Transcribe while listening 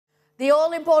The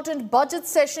all-important budget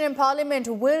session in Parliament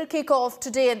will kick off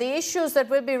today, and the issues that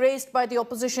will be raised by the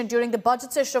opposition during the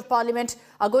budget session of Parliament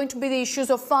are going to be the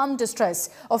issues of farm distress,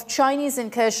 of Chinese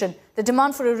incursion, the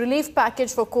demand for a relief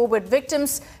package for COVID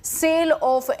victims, sale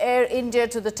of Air India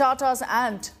to the Tatas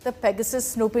and the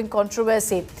Pegasus snooping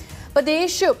controversy. But the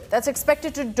issue that's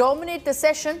expected to dominate the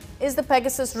session is the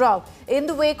Pegasus row, in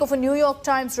the wake of a New York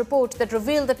Times report that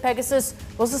revealed that Pegasus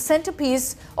was the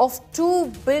centerpiece of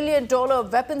 $2 billion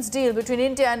weapons deal between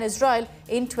India and Israel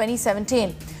in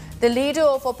 2017. The leader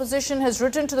of opposition has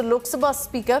written to the Lok Sabha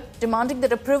Speaker demanding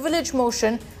that a privilege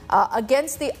motion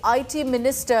against the IT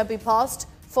minister be passed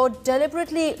for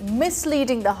deliberately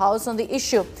misleading the House on the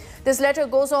issue. This letter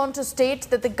goes on to state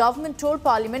that the government told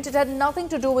Parliament it had nothing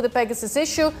to do with the Pegasus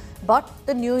issue, but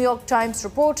the New York Times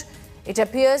report. It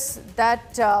appears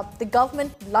that the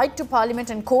government lied to Parliament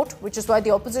and court, which is why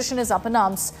the opposition is up in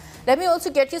arms. Let me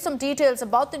also get you some details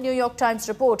about the New York Times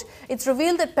report. It's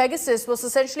revealed that Pegasus was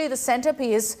essentially the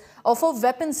centerpiece of a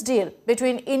weapons deal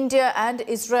between India and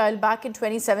Israel back in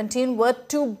 2017 worth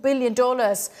 $2 billion.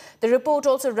 The report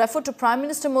also referred to Prime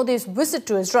Minister Modi's visit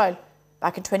to Israel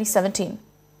back in 2017.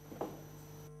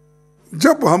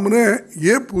 जब हमने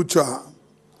ये पूछा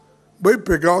भाई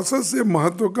Pegasus ये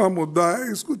महत्व का मुद्दा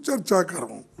है, इसको चर्चा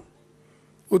करो,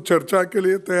 वो चर्चा के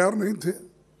लिए तैयार नहीं थे।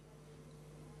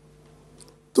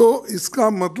 तो इसका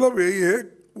मतलब यही है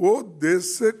वो देश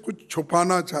से कुछ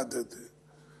छुपाना चाहते थे,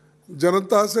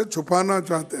 जनता से छुपाना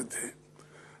चाहते थे।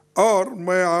 और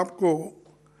मैं आपको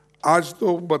आज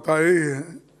तो बताया ही है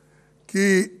कि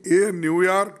ये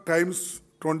न्यूयॉर्क टाइम्स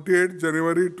 28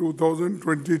 जनवरी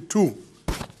 2022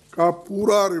 का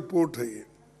पूरा रिपोर्ट है ये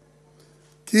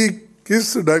कि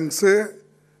किस ढंग से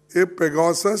ये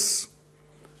पेगासस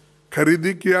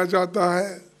खरीदी किया जाता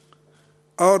है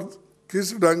और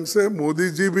किस ढंग से मोदी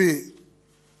जी भी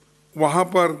वहाँ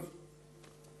पर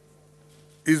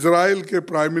इजराइल के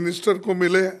प्राइम मिनिस्टर को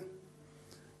मिले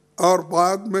और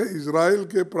बाद में इजराइल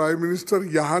के प्राइम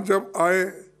मिनिस्टर यहाँ जब आए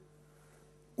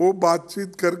वो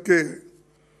बातचीत करके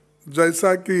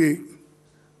जैसा कि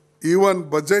इवन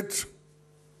बजट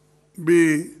भी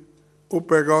वो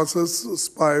पेगासस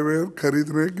स्पाईवेयर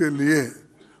खरीदने के लिए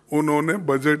उन्होंने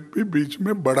बजट भी बीच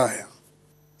में बढ़ाया।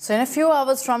 So in a few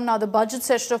hours from now, the budget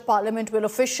session of Parliament will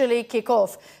officially kick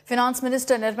off. Finance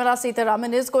Minister Nirmala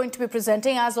Sitharaman is going to be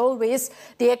presenting, as always,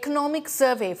 the economic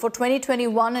survey for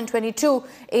 2021 and 22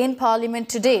 in Parliament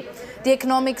today. The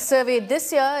economic survey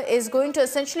this year is going to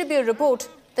essentially be a report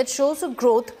that shows a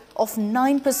growth of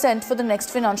 9% for the next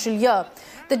financial year.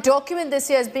 The document this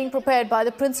year is being prepared by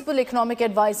the Principal Economic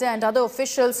Advisor and other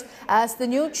officials, as the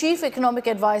new Chief Economic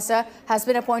Advisor has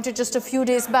been appointed just a few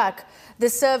days back.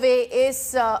 This survey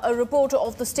is a report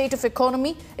of the state of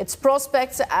economy, its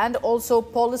prospects and also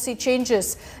policy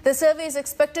changes. The survey is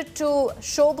expected to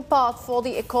show the path for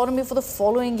the economy for the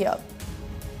following year.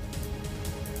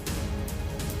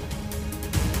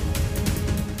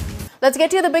 Let's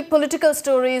get to the big political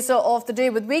stories of the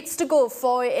day. With weeks to go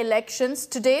for elections,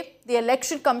 today the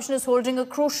Election Commission is holding a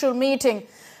crucial meeting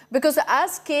because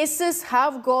as cases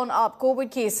have gone up,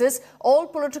 COVID cases, all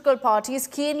political parties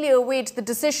keenly await the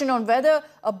decision on whether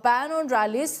a ban on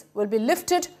rallies will be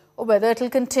lifted or whether it will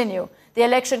continue. The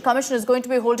Election Commission is going to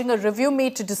be holding a review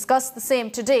meet to discuss the same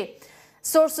today.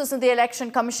 Sources in the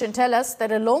Election Commission tell us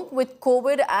that along with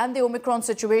COVID and the Omicron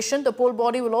situation, the poll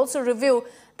body will also review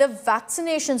the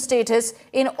vaccination status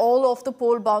in all of the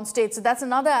poll-bound states. So that's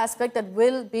another aspect that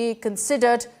will be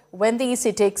considered when the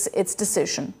EC takes its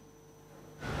decision.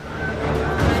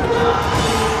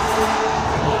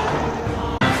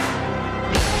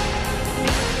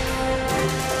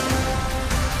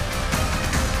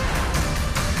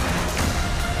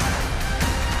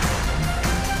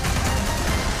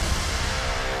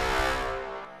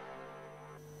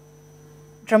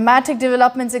 Dramatic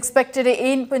developments expected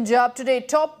in Punjab today.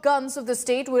 Top guns of the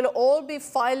state will all be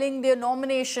filing their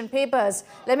nomination papers.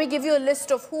 Let me give you a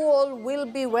list of who all will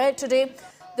be where today.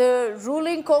 The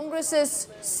ruling Congress's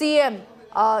CM,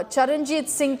 Charanjit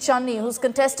Singh Channi, who's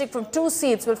contesting from 2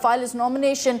 seats, will file his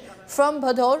nomination from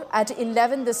Bhador at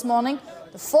 11 this morning.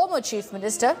 The former Chief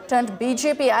Minister turned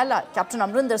BJP ally, Captain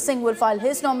Amrinder Singh, will file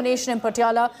his nomination in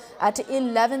Patiala at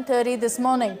 11:30 this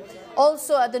morning.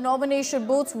 Also at the nomination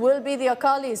booths will be the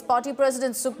Akalis. Party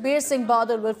President Sukhbir Singh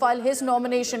Badal will file his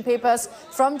nomination papers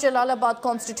from Jalalabad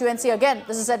constituency. Again,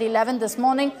 this is at 11 this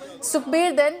morning.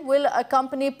 Sukhbir then will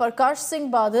accompany Prakash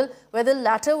Singh Badal, where the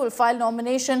latter will file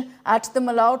nomination at the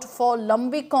Malaut for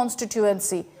Lambi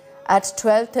constituency at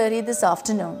 12:30 this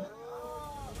afternoon.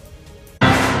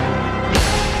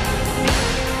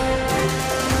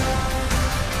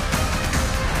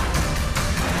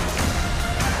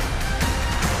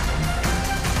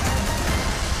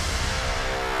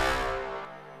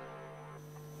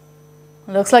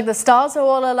 Looks like the stars are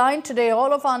all aligned today.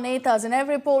 All of our netas in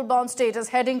every poll-bound state is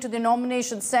heading to the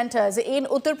nomination centres. In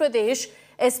Uttar Pradesh,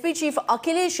 SP Chief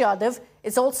Akhilesh Yadav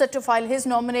is all set to file his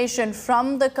nomination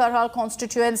from the Karhal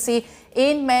constituency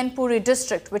in Mainpuri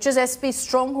district, which is SP's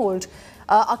stronghold.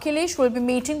 Akhilesh will be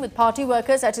meeting with party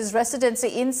workers at his residency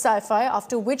in Saifai,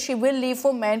 after which he will leave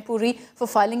for Mainpuri for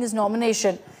filing his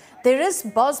nomination. There is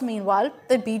buzz, meanwhile,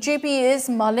 that BJP is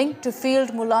mulling to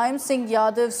field Mulayam Singh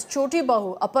Yadav's Choti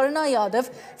Bahu, Aparna Yadav,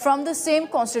 from the same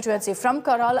constituency, from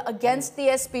Karhal, against the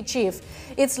SP chief.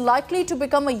 It's likely to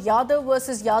become a Yadav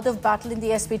versus Yadav battle in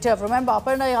the SP turf. Remember,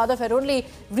 Aparna Yadav had only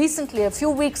recently, a few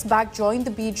weeks back, joined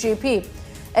the BJP.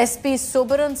 SP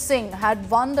Sobaran Singh had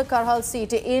won the Karhal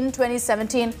seat in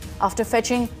 2017 after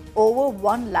fetching over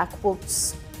 1 lakh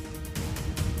votes.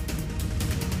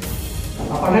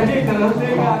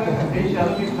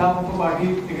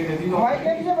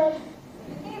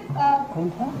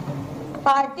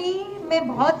 Party में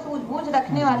बहुत सूझबूझ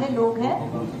रखने वाले लोग हैं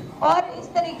और इस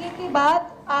तरीके की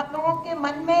बात आप लोगों के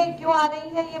मन में क्यों आ रही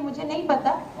है ये मुझे नहीं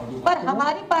पता, पर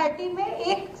हमारी पार्टी में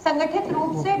एक संगठित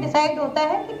रूप से डिसाइड होता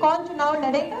है कि कौन चुनाव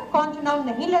लड़ेगा, कौन चुनाव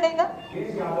नहीं लड़ेगा।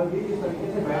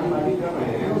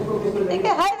 ठीक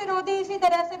है, हर विरोधी इसी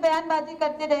तरह से बयानबाजी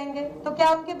करते रहेंगे तो क्या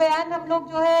उनके बयान हम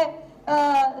लोग जो है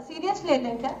सीरियस ले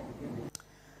लें क्या?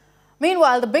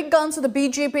 Meanwhile, the big guns of the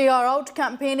BJP are out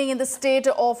campaigning in the state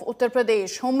of Uttar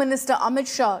Pradesh. Home Minister Amit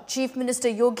Shah, Chief Minister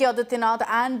Yogi Adityanath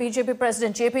and BJP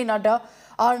President JP Nadal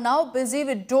are now busy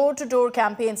with door-to-door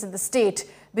campaigns in the state.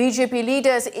 BJP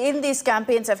leaders in these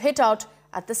campaigns have hit out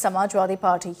at the Samajwadi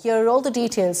Party. Here are all the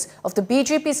details of the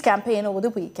BJP's campaign over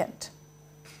the weekend.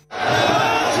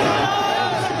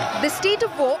 The state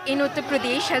of war in Uttar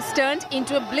Pradesh has turned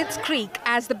into a blitzkrieg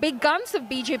as the big guns of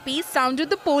BJP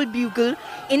sounded the poll bugle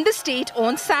in the state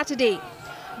on Saturday.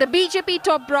 The BJP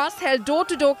top brass held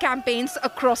door-to-door campaigns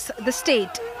across the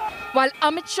state. While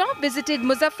Amit Shah visited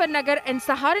Muzaffarnagar and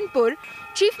Saharanpur,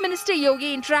 Chief Minister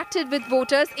Yogi interacted with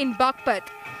voters in Bagpat,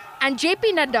 and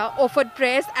JP Nadal offered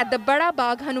prayers at the Bada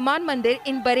Bagh Hanuman Mandir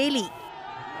in Bareilly.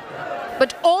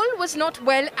 But all was not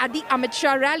well at the Amit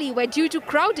Shah rally, where due to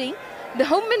crowding, the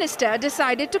Home Minister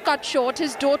decided to cut short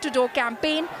his door-to-door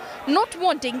campaign, not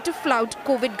wanting to flout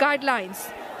COVID guidelines.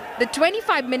 The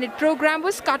 25-minute program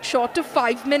was cut short to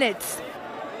 5 minutes.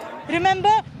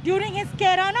 Remember, during his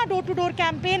Kairana door-to-door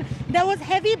campaign, there was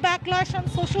heavy backlash on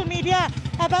social media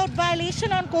about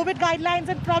violation on COVID guidelines,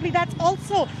 and probably that's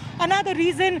also another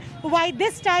reason why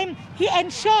this time he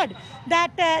ensured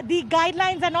that the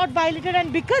guidelines are not violated,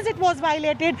 and because it was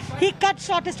violated, he cut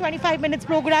short his 25 minutes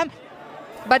program.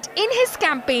 But in his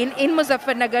campaign in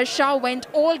Muzaffarnagar, Shah went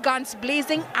all guns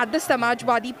blazing at the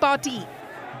Samajwadi Party.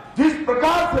 जिस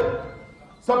प्रकार से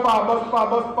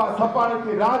सपा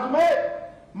के राज में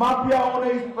माफियाओं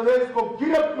ने इस प्रदेश को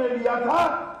गिरफ्त में लिया था,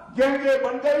 गैंगे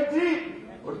बन गई थी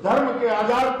और धर्म के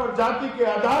आधार पर, जाति के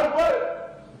आधार पर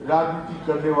राजनीति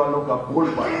करने वालों का बोल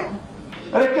पड़ा।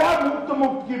 अरे क्या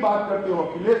मुफ्त की बात करते हो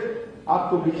अखिलेश? आप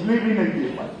तो बिजली भी नहीं दे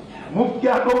पाए, मुफ्त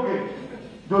क्या दोगे?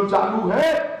 जो चालू है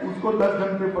उसको 10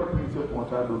 घंटे पर फिर से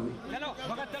पहुंचा दोगे।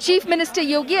 Chief Minister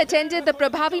Yogi attended the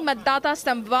Prabhavi Matdata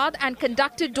Samvad and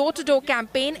conducted door-to-door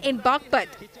campaign in Bagpat.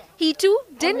 He too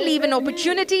didn't leave an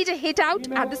opportunity to hit out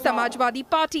at the Samajwadi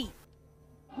Party.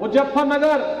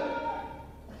 Muzaffarnagar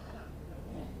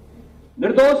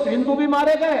निर्दोष हिंदू भी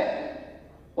मारे गए,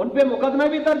 उन पे मुकदमे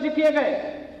भी दर्ज किए गए,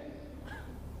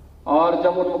 और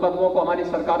जब उन मुकदमों को हमारी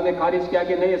सरकार ने खारिज किया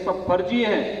कि नहीं ये सब फर्जी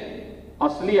हैं,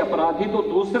 असली अपराधी तो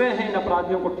दूसरे हैं, इन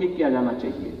अपराधियों को ठीक किया जाना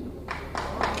चाहिए,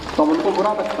 तो उनको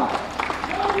बुरा लगता है।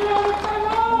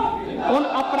 उन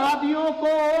अपराधियों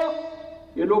को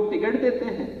ये लोग टिकट देते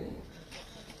हैं।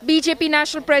 BJP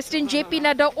National President JP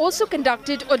Nadal also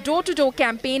conducted a door-to-door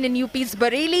campaign in UP's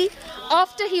Bareilly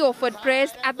after he offered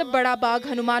prayers at the Bada Bagh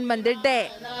Hanuman Mandir there.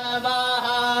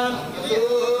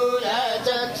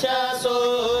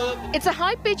 It's a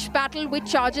high-pitched battle with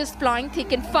charges flying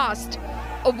thick and fast.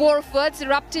 A war of words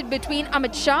erupted between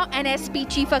Amit Shah and SP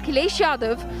Chief Akhilesh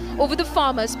Yadav over the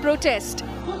farmers' protest.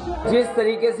 जिस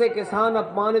तरीके से किसान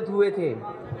अपमानित हुए थे,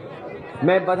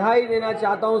 मैं बधाई देना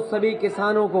चाहता हूं सभी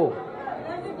किसानों को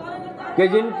कि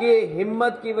जिनकी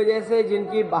हिम्मत की वजह से,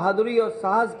 जिनकी बहादुरी और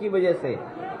साहस की वजह से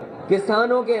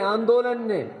किसानों के आंदोलन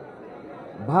ने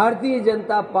भारतीय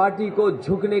जनता पार्टी को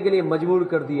झुकने के लिए मजबूर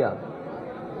कर दिया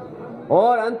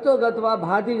और अंततः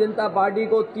भारतीय जनता पार्टी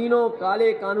को तीनों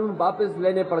काले कानून वापस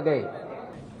लेने पड़ गए।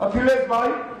 अखिलेश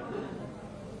भाई,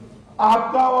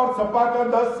 आपका और सपा का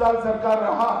 10 साल सरकार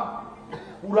रहा,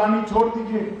 पुरानी छोड़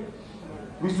दीजिए,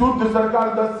 विशुद्ध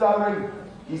सरकार 10 साल रही।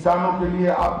 किसानों के लिए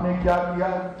आपने क्या किया,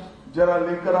 जरा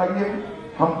लेकर आइए,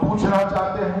 हम पूछना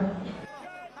चाहते हैं।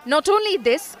 Not only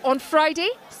this, on Friday,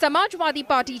 Samajwadi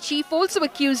Party chief also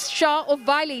accused Shah of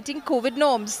violating COVID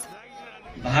norms.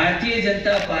 Bharatiya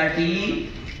Janata party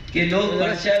के लोग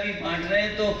पर्चा भी बांट रहे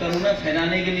हैं तो कोरोना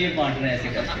फैलाने के लिए बांट रहे हैं ऐसे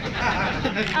करके।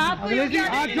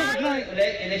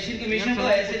 इलेक्शन कमीशन को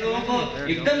ऐसे लोगों को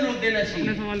एकदम रोक देना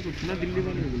चाहिए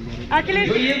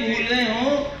जो ये भूल गए हो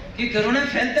कि कोरोना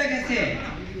फैलता कैसे है।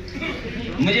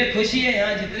 मुझे खुशी है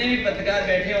यहाँ जितने भी पत्रकार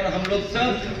बैठे और हम लोग सब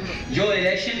जो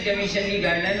इलेक्शन कमीशन की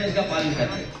गाइडलाइन है उसका पालन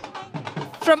करते हैं।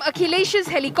 From Akhilesh's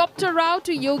helicopter row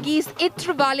to Yogi's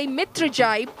Itra Wale Mitra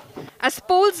jibe, as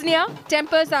polls near,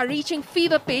 tempers are reaching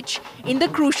fever pitch in the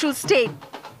crucial state.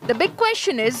 The big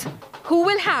question is, who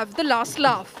will have the last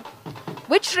laugh?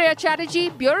 With Shreya Chatterjee,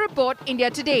 Bureau Report, India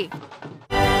Today.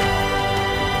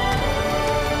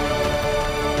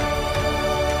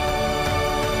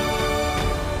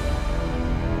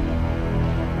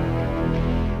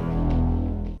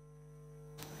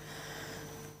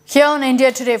 Here on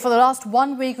India Today, for the last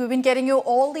 1 week, we've been getting you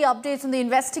all the updates on the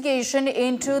investigation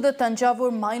into the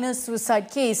Thanjavur minor suicide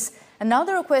case. And now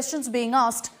there are questions being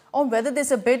asked on whether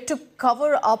there's a bid to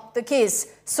cover up the case.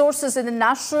 Sources in the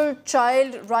National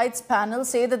Child Rights Panel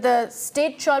say that the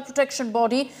state child protection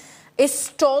body is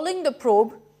stalling the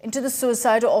probe into the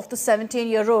suicide of the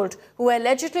 17-year-old who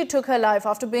allegedly took her life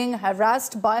after being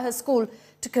harassed by her school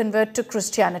to convert to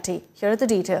Christianity. Here are the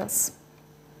details.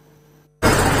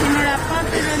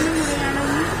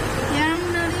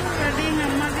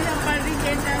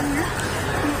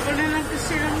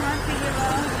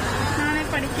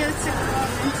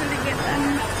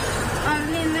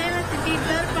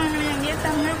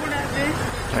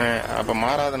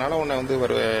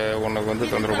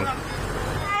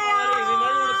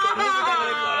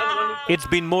 It's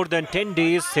been more than 10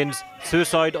 days since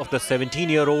suicide of the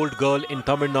 17-year-old girl in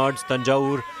Tamil Nadu's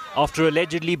Thanjavur after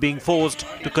allegedly being forced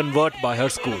to convert by her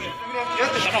school.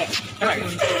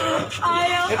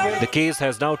 The case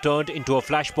has now turned into a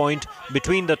flashpoint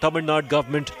between the Tamil Nadu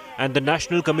government and the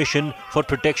National Commission for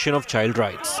Protection of Child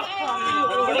Rights.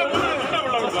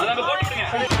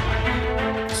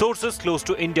 Sources close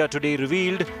to India Today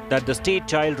revealed that the State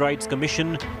Child Rights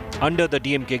Commission under the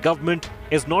DMK government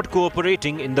is not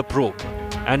cooperating in the probe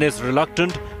and is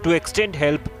reluctant to extend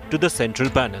help to the central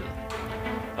panel.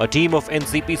 A team of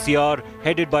NCPCR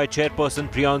headed by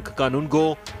Chairperson Priyank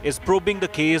Kanungo is probing the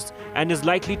case and is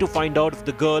likely to find out if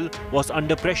the girl was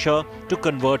under pressure to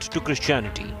convert to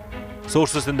Christianity.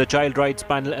 Sources in the Child Rights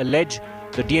Panel allege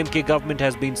the DMK government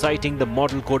has been citing the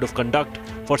Model Code of Conduct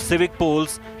for civic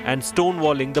polls and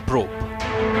stonewalling the probe.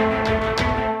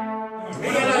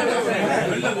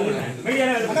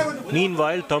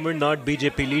 Meanwhile, Tamil Nadu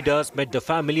BJP leaders met the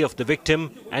family of the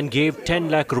victim and gave 10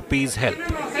 lakh rupees help.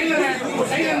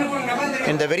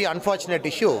 In the very unfortunate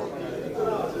issue,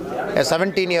 a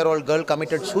 17-year-old girl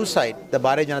committed suicide. The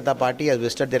Bharatiya Janata Party has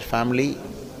visited their family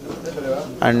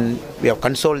and we have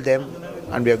consoled them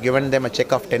and we have given them a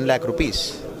check of 10 lakh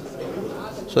rupees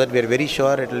so that we are very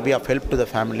sure it will be of help to the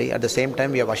family. At the same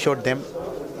time, we have assured them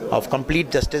of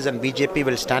complete justice and BJP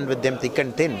will stand with them thick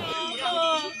and thin.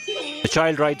 The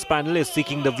Child Rights Panel is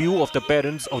seeking the view of the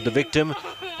parents of the victim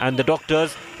and the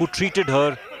doctors who treated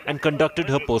her and conducted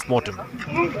her post-mortem.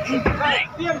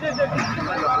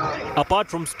 Apart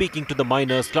from speaking to the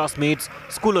minor's classmates,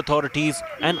 school authorities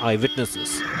and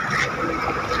eyewitnesses.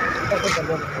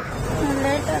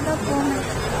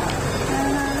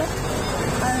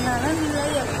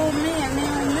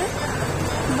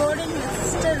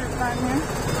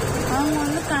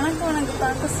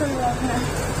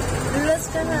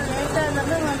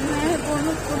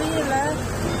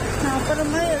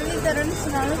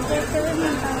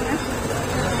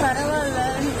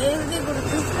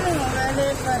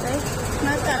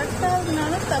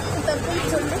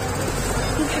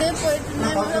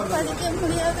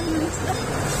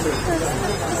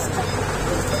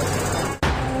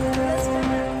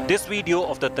 This video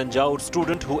of the Thanjavur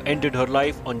student who ended her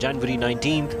life on January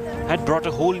 19th had brought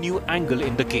a whole new angle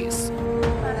in the case.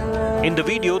 In the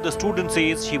video, the student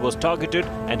says she was targeted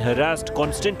and harassed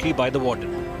constantly by the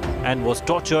warden and was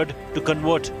tortured to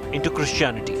convert into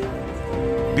Christianity.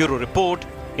 Bureau Report,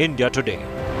 India Today.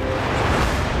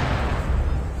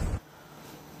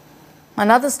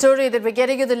 Another story that we're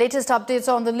getting you the latest updates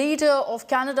on. The leader of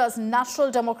Canada's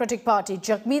National Democratic Party,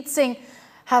 Jagmeet Singh,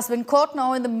 has been caught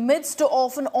now in the midst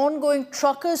of an ongoing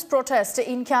truckers' protest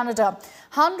in Canada.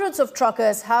 Hundreds of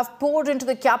truckers have poured into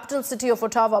the capital city of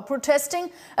Ottawa,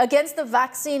 protesting against the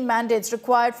vaccine mandates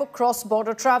required for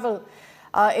cross-border travel.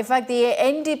 In fact, the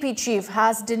NDP chief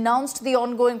has denounced the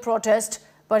ongoing protest,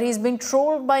 but he's been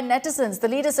trolled by netizens. The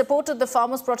leader supported the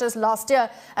farmers' protest last year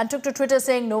and took to Twitter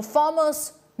saying, "No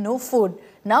farmers, no food.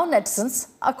 Now netizens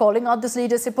are calling out this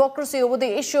leader's hypocrisy over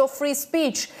the issue of free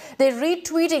speech. They're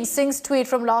retweeting Singh's tweet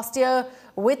from last year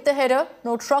with the header,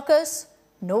 "No truckers,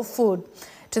 no food."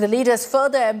 To the leader's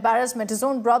further embarrassment, his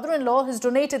own brother-in-law has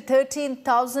donated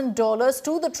 $13,000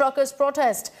 to the truckers'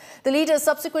 protest. The leader has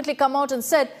subsequently come out and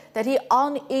said that he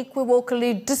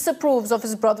unequivocally disapproves of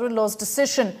his brother-in-law's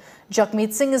decision.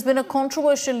 Jagmeet Singh has been a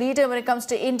controversial leader when it comes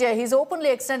to India. He's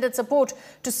openly extended support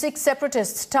to Sikh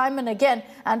separatists time and again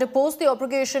and opposed the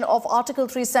abrogation of Article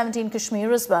 370 in Kashmir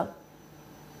as well.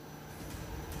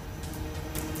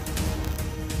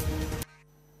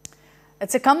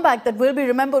 It's a comeback that will be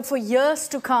remembered for years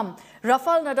to come.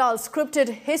 Rafael Nadal scripted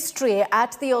history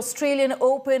at the Australian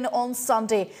Open on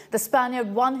Sunday. The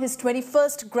Spaniard won his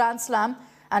 21st Grand Slam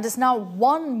and is now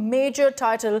one major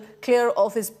title clear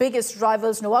of his biggest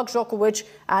rivals Novak Djokovic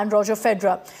and Roger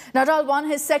Federer. Nadal won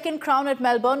his second crown at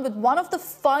Melbourne with one of the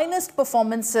finest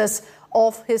performances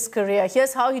of his career.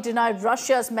 Here's how he denied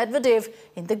Russia's Medvedev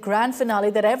in the grand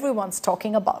finale that everyone's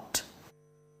talking about.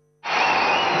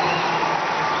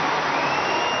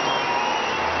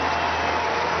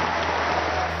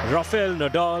 Rafael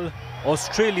Nadal,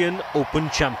 Australian Open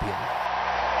champion.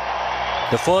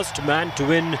 The first man to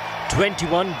win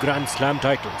 21 Grand Slam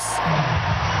titles.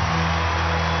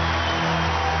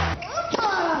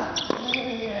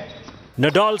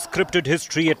 Nadal scripted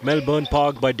history at Melbourne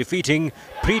Park by defeating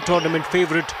pre-tournament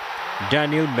favourite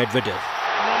Daniel Medvedev.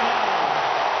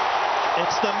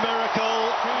 It's the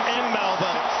miracle in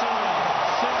Melbourne.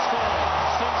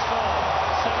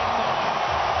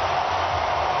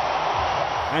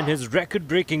 And his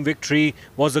record-breaking victory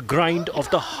was a grind of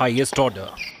the highest order.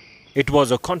 It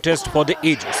was a contest for the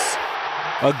ages.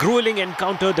 A grueling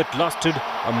encounter that lasted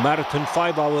a marathon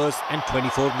 5 hours and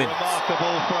 24 minutes.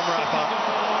 Remarkable from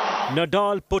Rafa.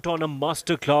 Nadal put on a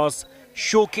masterclass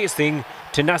showcasing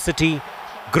tenacity,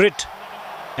 grit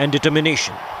and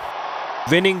determination.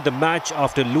 Winning the match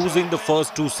after losing the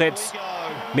first 2 sets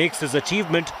makes his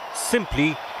achievement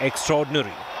simply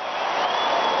extraordinary.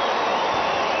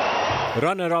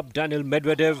 Runner-up Daniel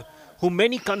Medvedev, who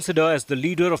many consider as the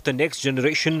leader of the next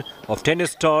generation of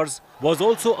tennis stars, was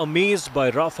also amazed by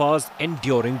Rafa's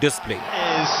enduring display.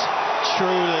 It is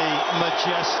truly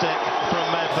majestic from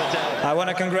Medvedev. I want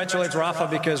to congratulate Rafa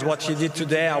because what he did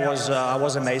today, I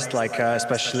was amazed. Like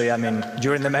especially, I mean,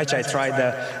 during the match, I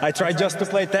tried just to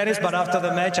play tennis, but after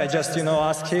the match, I just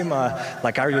asked him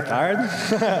like, "Are you tired?"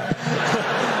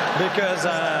 Because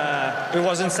it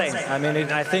was insane. I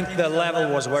mean, I think the level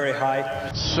was very high.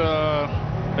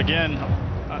 Again,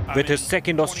 with his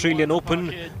second Australian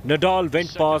Open, Nadal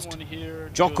went past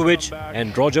Djokovic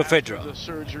and Roger Federer,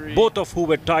 both of who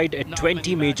were tied at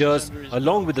 20 majors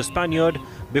along with the Spaniard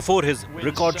before his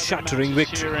record-shattering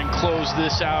victory. And close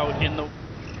this out in the...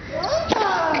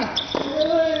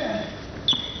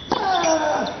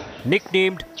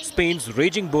 Nicknamed Spain's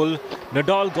Raging Bull,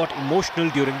 Nadal got emotional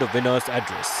during the winner's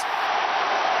address.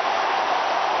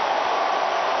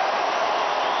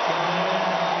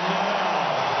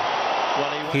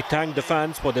 He thanked the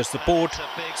fans for their support,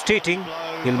 stating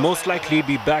he'll most likely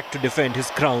be back to defend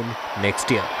his crown next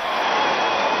year.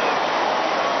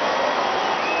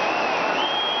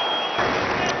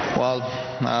 Well,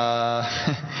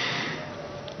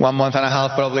 1 month and a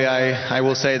half probably I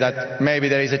will say that maybe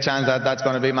there is a chance that that's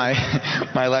going to be my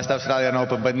last Australian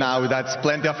Open, but now that's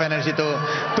plenty of energy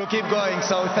to keep going,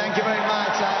 so thank you very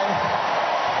much.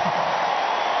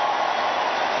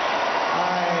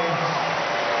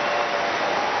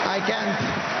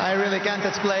 I really can't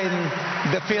explain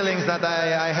the feelings that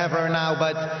I have right now,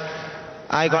 but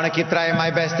I'm going to keep trying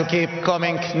my best to keep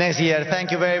coming next year.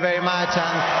 Thank you very, very much,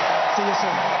 and see you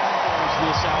soon.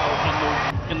 This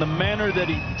out in the manner that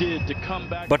he did to come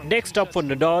back. But next up for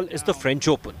Nadal is the French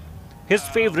Open, his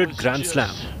favourite Grand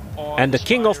Slam. And the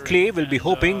King of Clay will be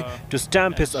hoping to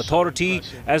stamp his authority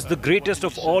as the greatest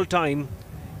of all time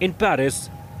in Paris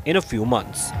in a few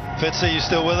months. Fitz, are you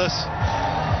still with us?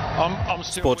 I'm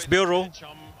still Sports Bureau,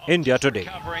 India Today.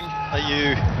 Are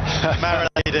you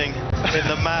marinating in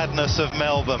the madness of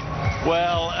Melbourne?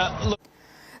 Well, look.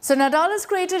 So Nadal has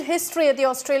created history at the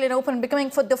Australian Open,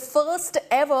 becoming for the first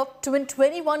ever to win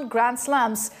 21 Grand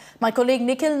Slams. My colleague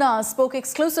Nikhil Nas spoke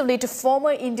exclusively to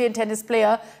former Indian tennis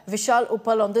player Vishal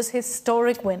Uppal on this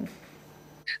historic win.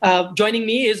 Joining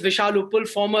me is Vishal Uppal,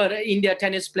 former India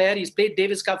tennis player. He's played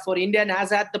Davis Cup for India and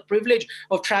has had the privilege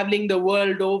of traveling the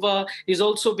world over. He's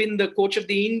also been the coach of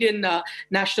the Indian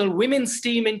national women's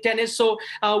team in tennis. So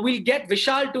we'll get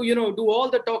Vishal to, do all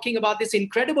the talking about this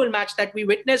incredible match that we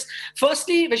witnessed.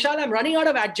 Firstly, Vishal, I'm running out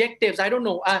of adjectives. I don't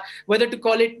know whether to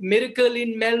call it miracle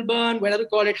in Melbourne, whether to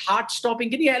call it heart-stopping.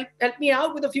 Can you help me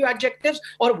out with a few adjectives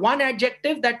or one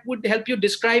adjective that would help you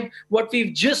describe what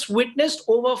we've just witnessed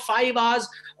over 5 hours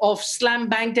of slam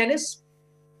bang tennis?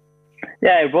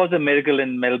 Yeah, it was a miracle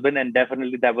in Melbourne, and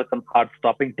definitely there was some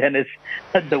heart-stopping tennis.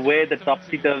 The way the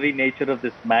topsy-turvy nature of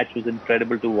this match was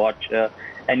incredible to watch.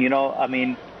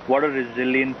 And what a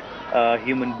resilient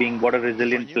human being, what a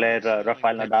resilient player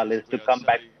Rafael Nadal is to come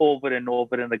back over and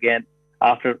over and again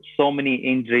after so many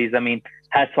injuries. I mean,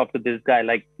 hats off to this guy.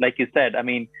 Like you said,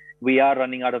 we are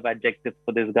running out of adjectives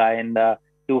for this guy, and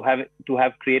to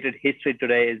have created history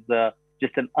today is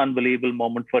just an unbelievable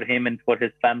moment for him and for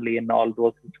his family and all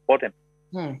those who support him.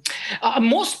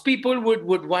 Most people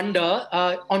would wonder,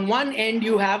 on one end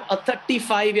you have a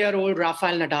 35-year-old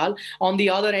Rafael Nadal, on the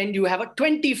other end you have a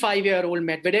 25-year-old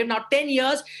Medvedev. Now 10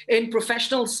 years in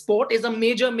professional sport is a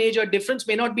major difference,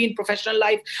 may not be in professional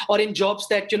life or in jobs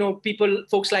that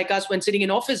folks like us when sitting in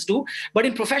office do, but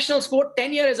in professional sport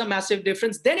 10 years is a massive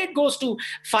difference. Then it goes to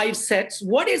 5 sets.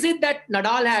 What is it that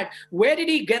Nadal had? Where did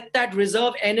he get that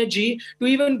reserve energy to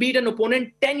even beat an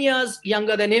opponent 10 years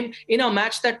younger than him in a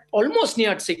match that almost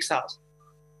neared 6 hours?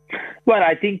 Well,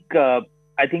 I think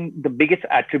the biggest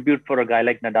attribute for a guy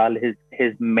like Nadal is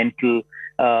his mental,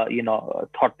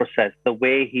 thought process. The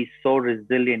way he's so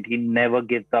resilient, he never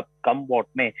gives up, come what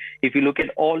may. If you look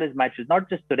at all his matches, not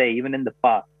just today, even in the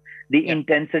past, the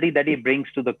intensity that he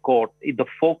brings to the court, the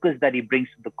focus that he brings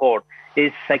to the court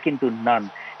is second to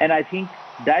none. And I think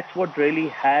that's what really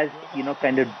has,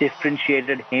 kind of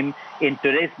differentiated him in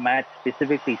today's match,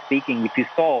 specifically speaking. If you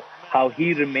saw how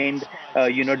he remained,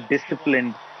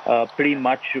 disciplined pretty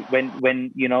much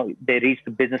when they reached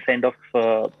the business end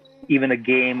of even a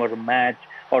game or a match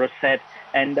or a set.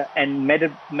 And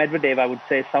Medvedev, I would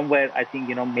say somewhere, I think,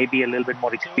 maybe a little bit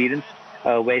more experienced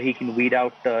where he can weed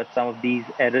out some of these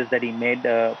errors that he made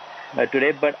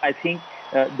today. But I think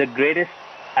the greatest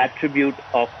attribute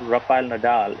of Rafael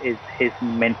Nadal is his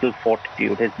mental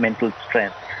fortitude, his mental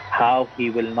strength, how he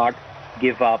will not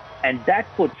give up, and that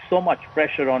puts so much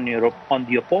pressure on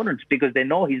the opponents because they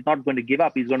know he's not going to give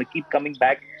up. He's going to keep coming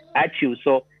back at you,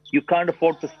 so you can't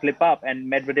afford to slip up,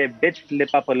 and Medvedev did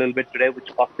slip up a little bit today,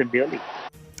 which cost him dearly.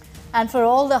 And for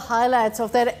all the highlights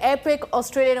of their epic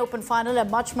Australian Open final and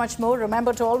much more,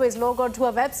 remember to always log on to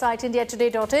our website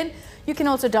indiatoday.in. You can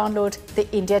also download the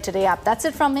India Today app. That's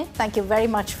it from me. Thank you very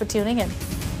much for tuning in.